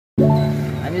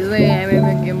हामी चाहिँ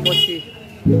MMA game पछि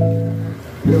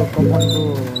यो कपनको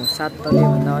 7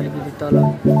 तलेभन्दा अलिकति तल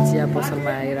चिया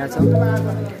पसलमा आइरहेछौँ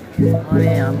अनि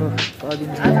हाम्रो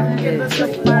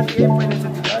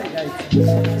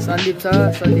सन्दीप छ,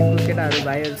 सन्दीपको केटाहरू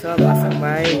भाइहरू छ, भाषण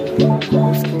भाइ,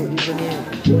 उसको ऊ पनि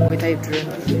मिठाई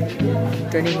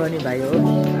ट्रेनिङ गर्ने भाइ हो।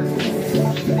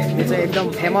 यो चाहिँ एकदम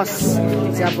फेमस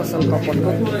चिया पसल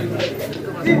कपनको।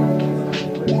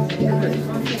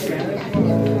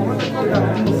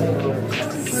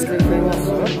 फेमस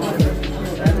हो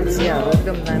चियाहरू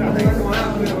एकदम दामी लाग्यो।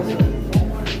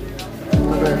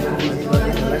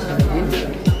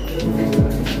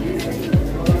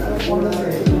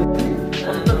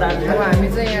 अब हामी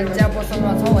चाहिँ यहाँ चिया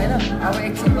पसलमा छौँ होइन। अब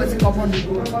एकछिनपछि कपन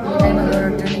मिठाईमा गएर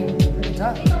ट्रेनिङ हुन्छ,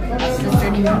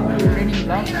 ट्रेनिङ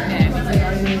ब्लग।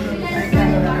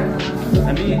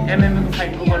 हामी एमएमएको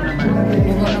फाइट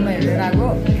गोकर्णमा हेरेर आएको।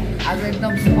 आज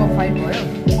एकदम सुपर फाइट भयो,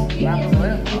 राम्रो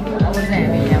भयो। अब चाहिँ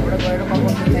हामी यहाँबाट गएर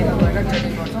कपन मिठाईमा गएर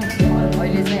ट्रेनिङ गर्छौँ।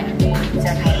 अहिले चाहिँ हामी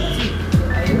चिया खाएपछि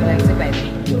अहिलेको लागि चाहिँ बाहिर।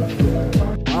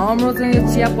 हाम्रो चाहिँ यो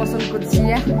चिया पसलको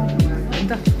चिया हो नि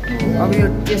त। अब यो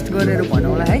टेस्ट गरेर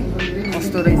भनौँला है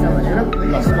कस्तो रहेछ भनेर।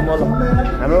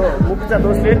 हाम्रो मुक्ता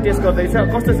दोस्तले टेस्ट गर्दैछ,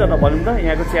 कस्तो छ त भनौँ त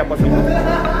यहाँको चिया पसलको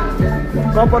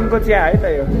कपनको चिया है त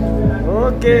यो।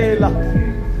 ओके ल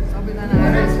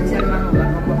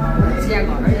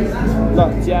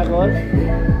चिया घर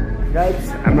गाइस,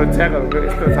 हाम्रो चिया घरको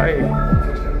यस्तो छ है।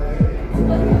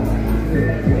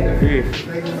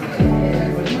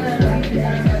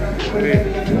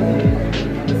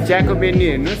 चियाको मेन्यु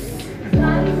हेर्नुहोस्,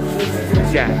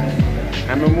 चिया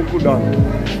हाम्रो मुखु डर।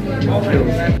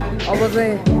 अब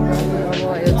चाहिँ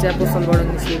यो चिया पसलबाट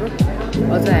निस्केको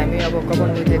अझ हामी अब कपन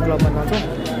मिठाई क्लबमा जान्छौँ।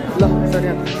 ल सर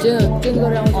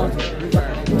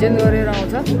चेन्ज गरेर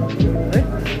आउँछ है।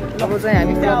 अब चाहिँ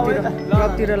हामी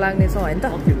क्लबतिर लाग्नेछौँ होइन त।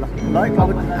 अब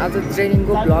आज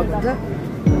ट्रेनिङको भ्लग हुन्छ,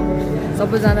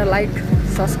 सबैजना लाइक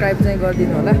सब्सक्राइब चाहिँ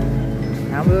गरिदिनु होला।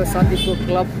 हाम्रो सन्दीपको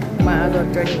क्लबमा आज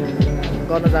ट्रेनिङ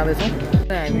गर्न जाँदैछौँ।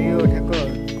 हामी यो ठ्याक्क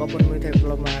कपन मिठाई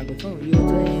क्लबमा आएको छौँ। यो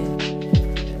चाहिँ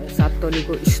 7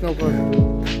 तलीको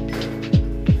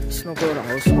स्नोकर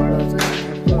हाउसबाट चाहिँ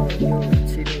ठ्याक्क यो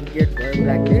छिरिङ गेट भयो,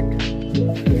 ब्ल्याक गेट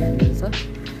यहाँनिर छ।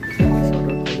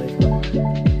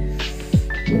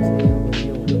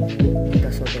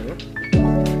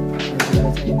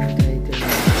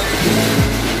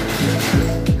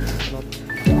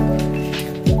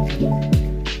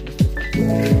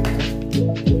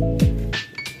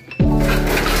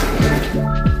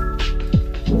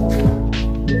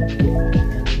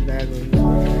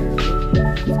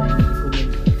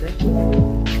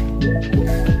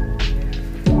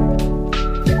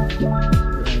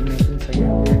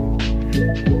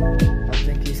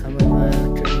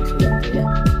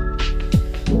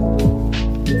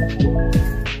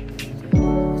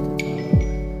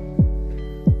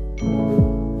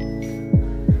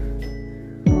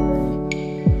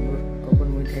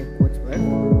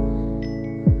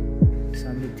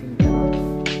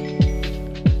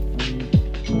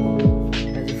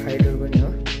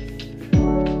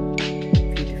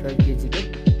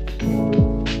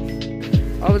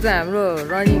 अब चाहिँ हाम्रो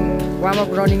रनिङ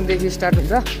वार्मअप रनिङदेखि स्टार्ट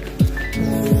हुन्छ।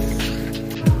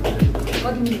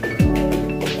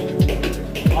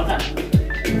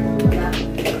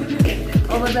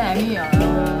 अब चाहिँ हामी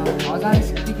 1000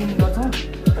 स्पिकिङ गर्छौँ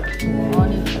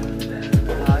अनि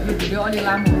यो भिडियो अलि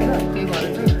लामो हुन्छ, त्यही भएर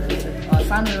चाहिँ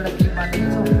सानो एउटा क्लिप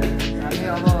बाँधिदिन्छौँ। हामी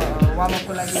अब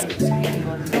वार्मअपको लागि स्पिकिङ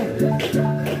गर्छौँ, त्यो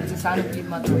चाहिँ सानो क्लिप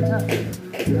मात्र हुन्छ।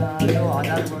 यो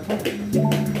 1000 गर्छौँ।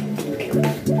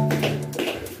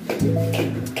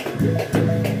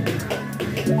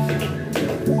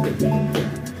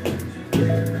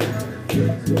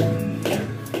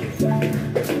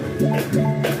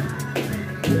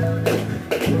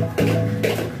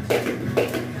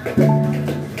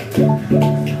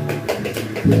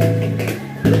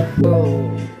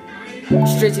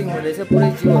 स्ट्रेचिङ हुँदैछ, पुरै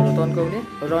जिउहरू तन्काउने।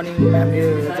 रनिङ हामीले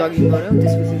जगिङ गऱ्यौँ,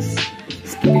 त्यसपछि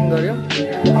स्किपिङ गऱ्यौँ।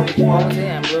 अब चाहिँ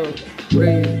हाम्रो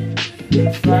पुरै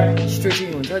स्ट्रेचिङ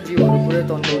हुन्छ, जिउहरू पुरै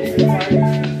तन्काउने।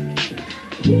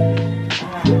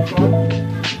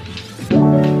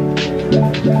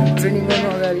 ट्रेनिङ गर्नु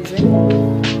अगाडि चाहिँ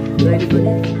जहिले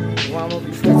पनि वार्मअप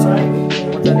स्ट्रेचिङ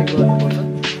मजाले गर्नुपर्छ,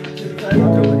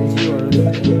 नत्र भने जिउहरू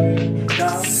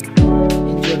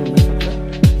इन्जर हुनसक्छ।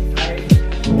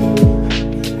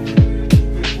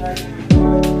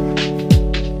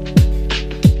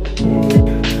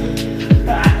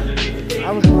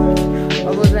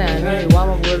 अब चाहिँ हामी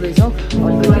वार्मअप गर्दैछौँ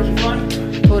अलिकति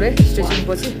थोरै स्ट्रेचिङ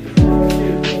पछि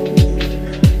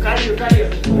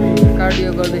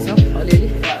कार्डियो गर्दैछौँ अलिअलि।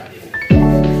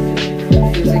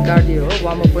 चाहिँ कार्डियो हो,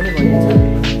 वार्मअप पनि भनिन्छ,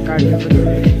 कार्डियो पनि।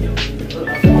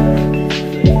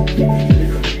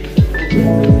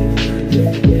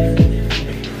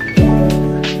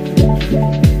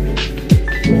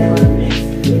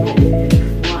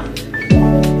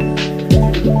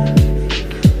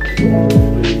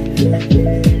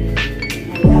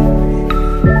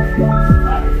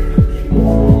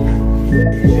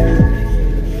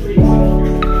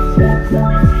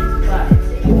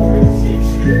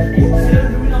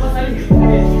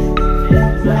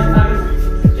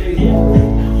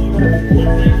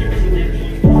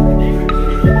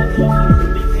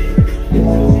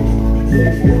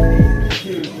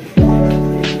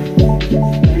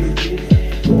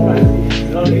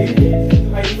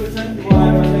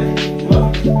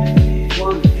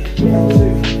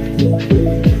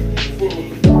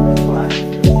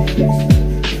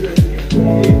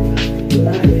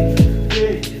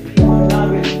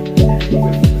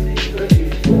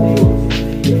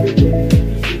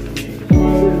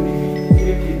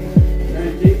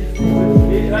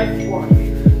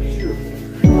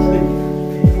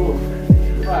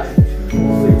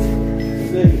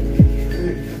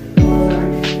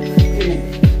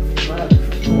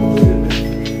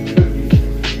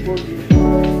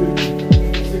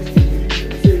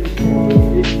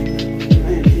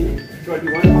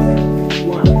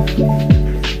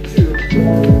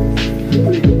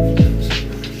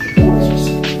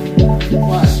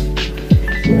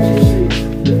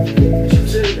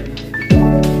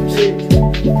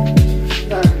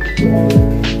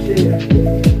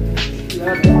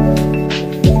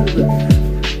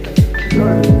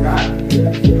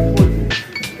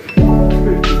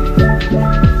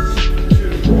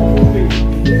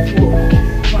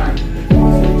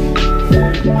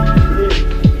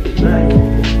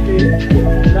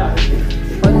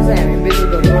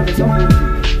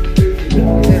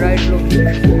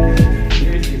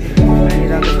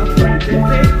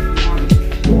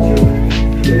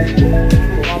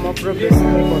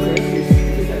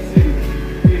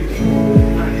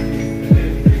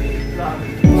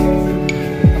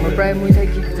 प्रायः मुथाइ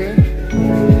किक चाहिँ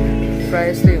प्रायः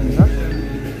यस्तै हुन्छ,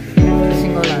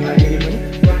 सिङ्गल हान्दाखेरि पनि।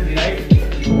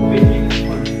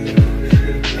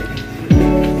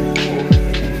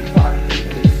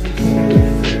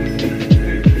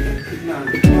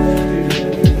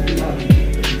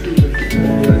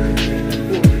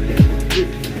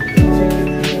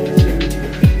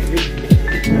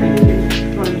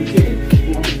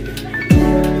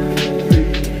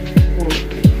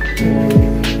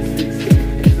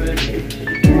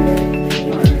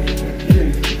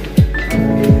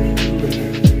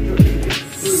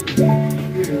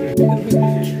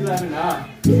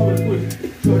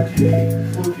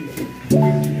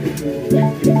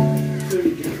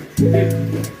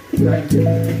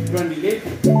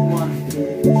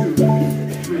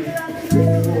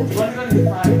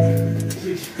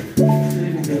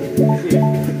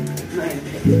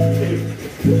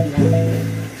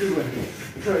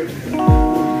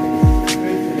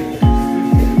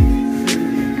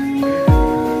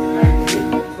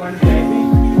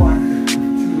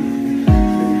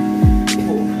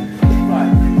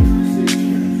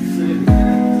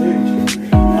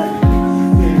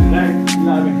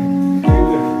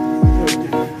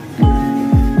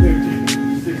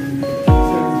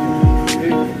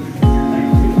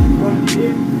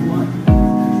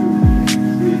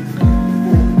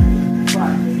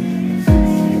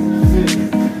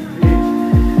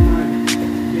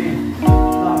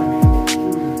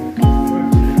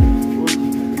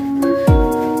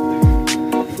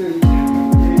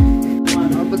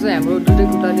 हाम्रो दुईटै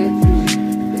खुट्टाले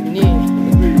नि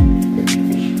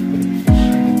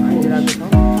हानिरहेको छ।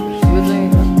 यो चाहिँ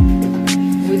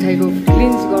मुथाइको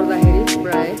क्लिन्स गर्दाखेरि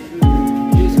प्रायः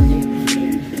युज हुने हो।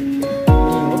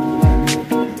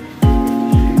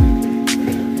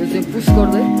 यो चाहिँ पुस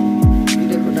गर्दै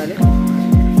दुईटै खुट्टाले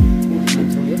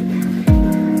हान्छौँ। यो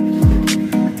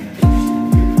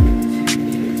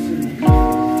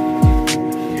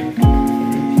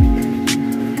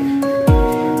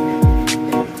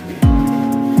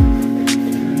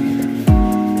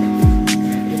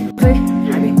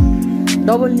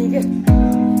डबल नी के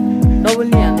डबल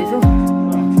नी हान्दैछु।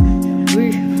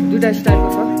 दुईटा स्टाइलको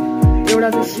छ, एउटा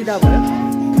चाहिँ सिधा भयो,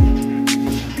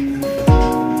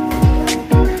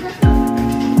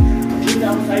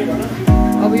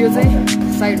 अब यो चाहिँ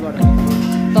साइडबाट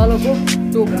तलको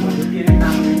टो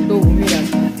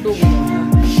घुमिरहेको टो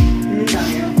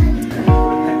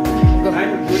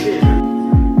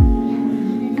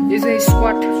यो चाहिँ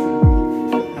स्क्वाट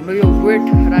हाम्रो यो वेट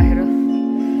राखेर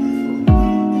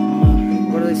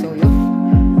गर्दैछौँ। यो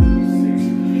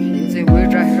चाहिँ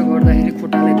वेट राखेर गर्दाखेरि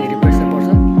खुट्टालाई धेरै प्रेसर पर्छ।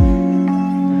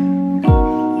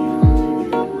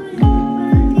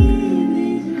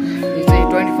 यो चाहिँ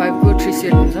 25 को 3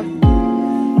 सेट हुन्छ।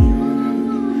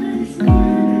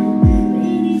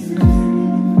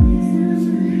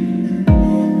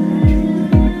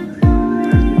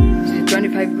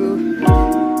 25 को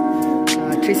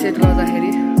 3 सेट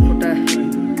गर्दाखेरि खुट्टा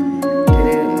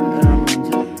धेरै राम्रो हुन्छ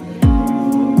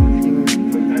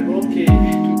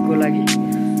किकको लागि।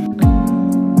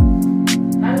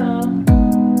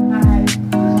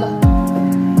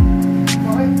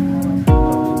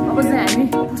 अब चाहिँ हामी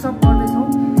पुसअप गर्दैछौँ।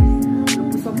 यो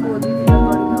पुसअपको 2-3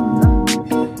 तरिका हुन्छ।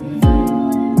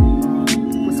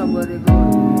 पुसअप गरेको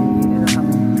हेरेर थाहा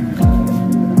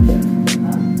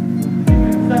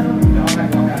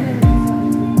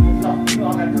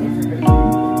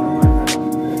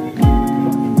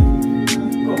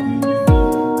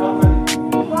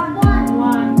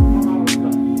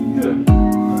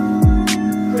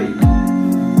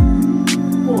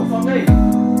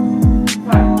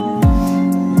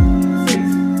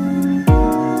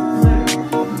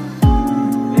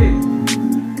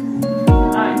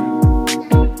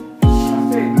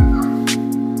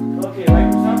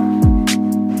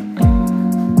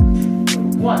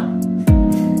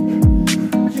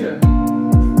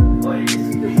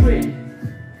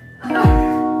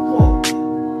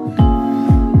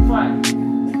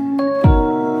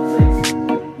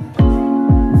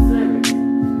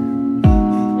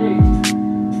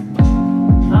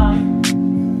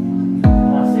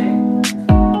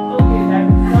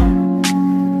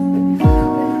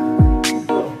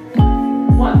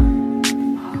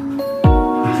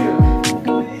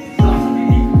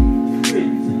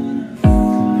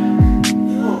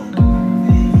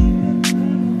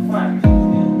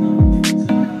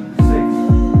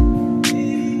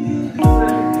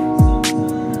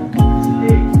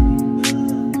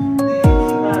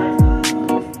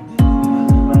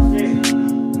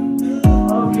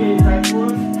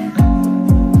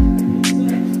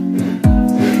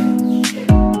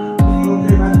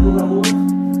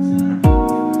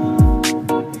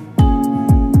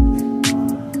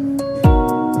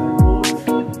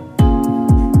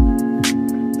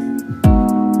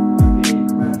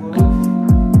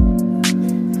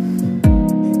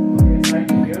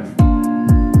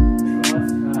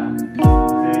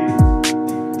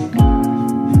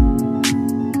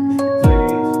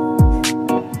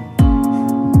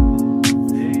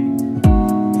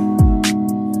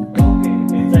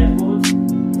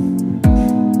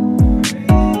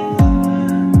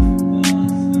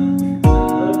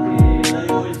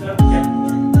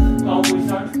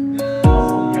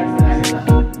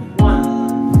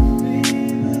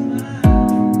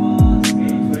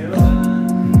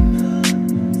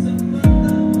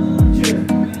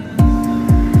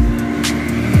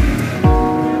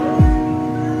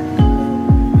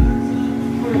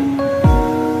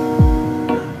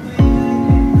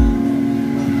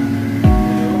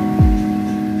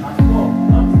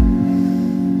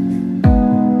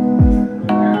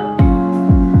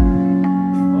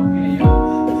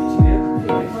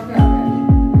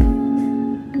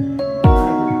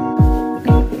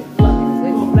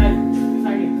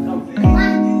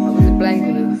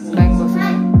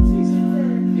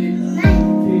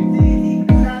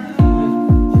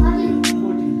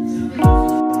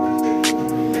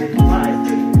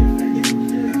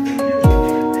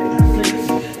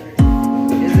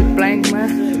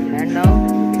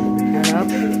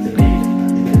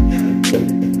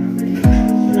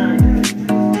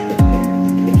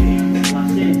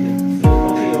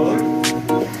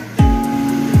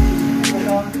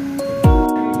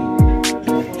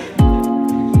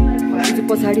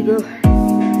पछाडिको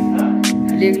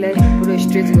लेगलाई पुरो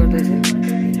स्ट्रेच गर्दैछ।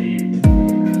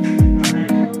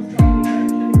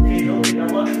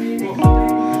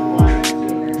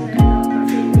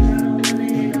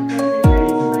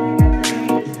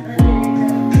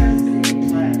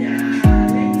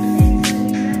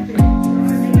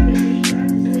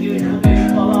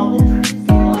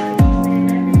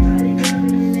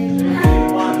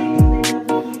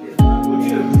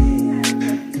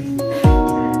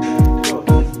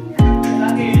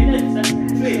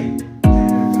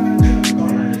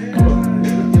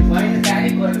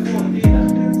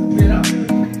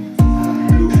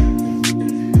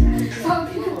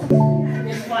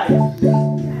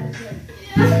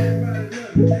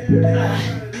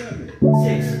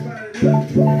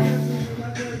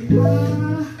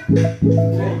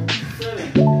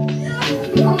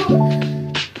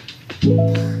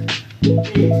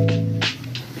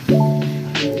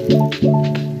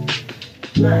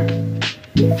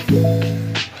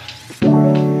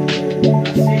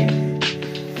 Nine.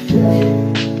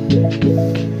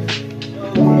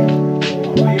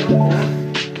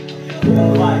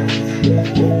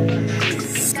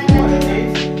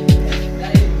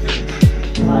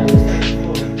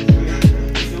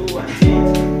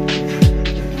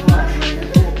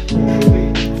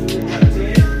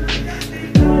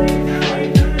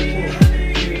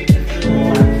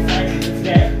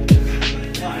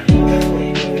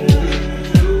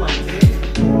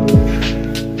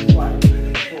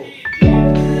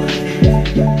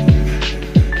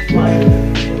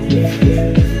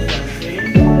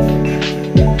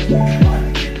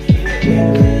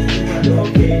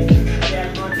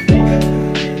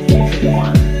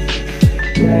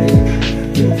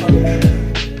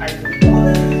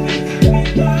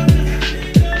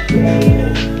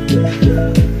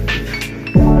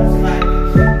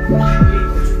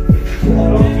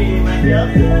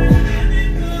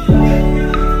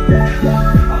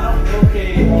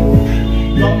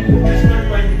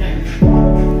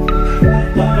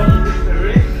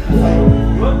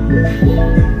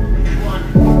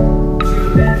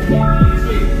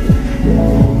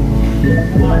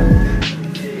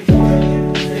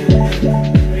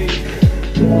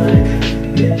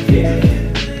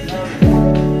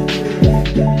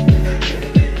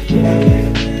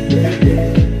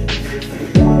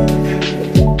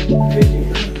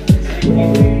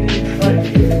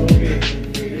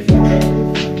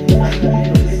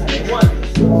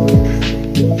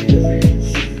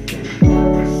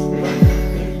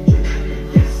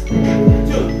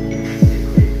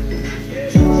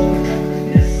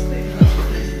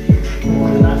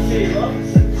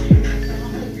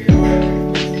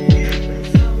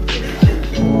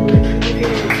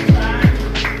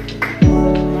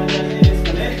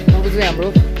 हाम्रो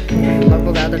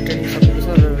लगभग आधा ट्रेनिङ सकेको छ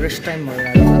र रेस्ट टाइम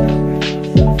भइरहेको छ।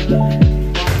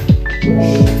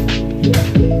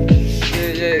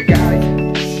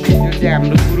 यो चाहिँ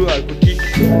हाम्रो गुरुहरूको टिप।